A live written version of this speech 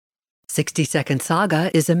60 Second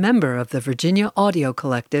Saga is a member of the Virginia Audio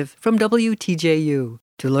Collective from WTJU.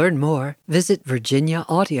 To learn more, visit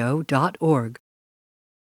virginiaaudio.org.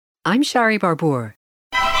 I'm Shari Barbour.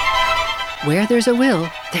 Where there's a will,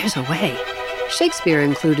 there's a way. Shakespeare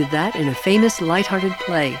included that in a famous lighthearted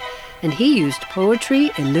play, and he used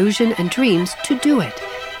poetry, illusion, and dreams to do it.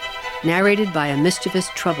 Narrated by a mischievous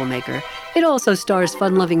troublemaker, it also stars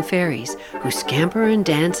fun-loving fairies who scamper and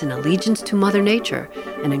dance in allegiance to Mother Nature,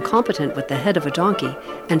 an incompetent with the head of a donkey,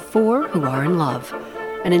 and 4 who are in love.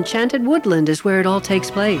 An enchanted woodland is where it all takes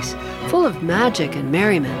place, full of magic and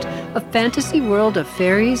merriment, a fantasy world of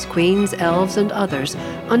fairies, queens, elves, and others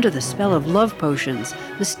under the spell of love potions,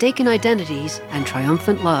 mistaken identities, and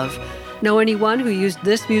triumphant love. Know anyone who used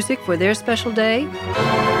this music for their special day?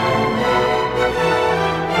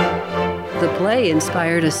 The play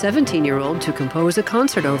inspired a 17-year-old to compose a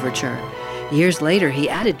concert overture. Years later, he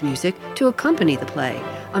added music to accompany the play,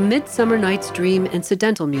 A Midsummer Night's Dream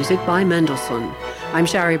incidental music by Mendelssohn. I'm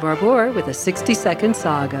Shari Barbour with a 60-Second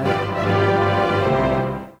Saga.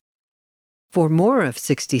 For more of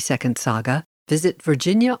 60 Second Saga, visit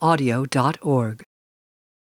virginiaaudio.org.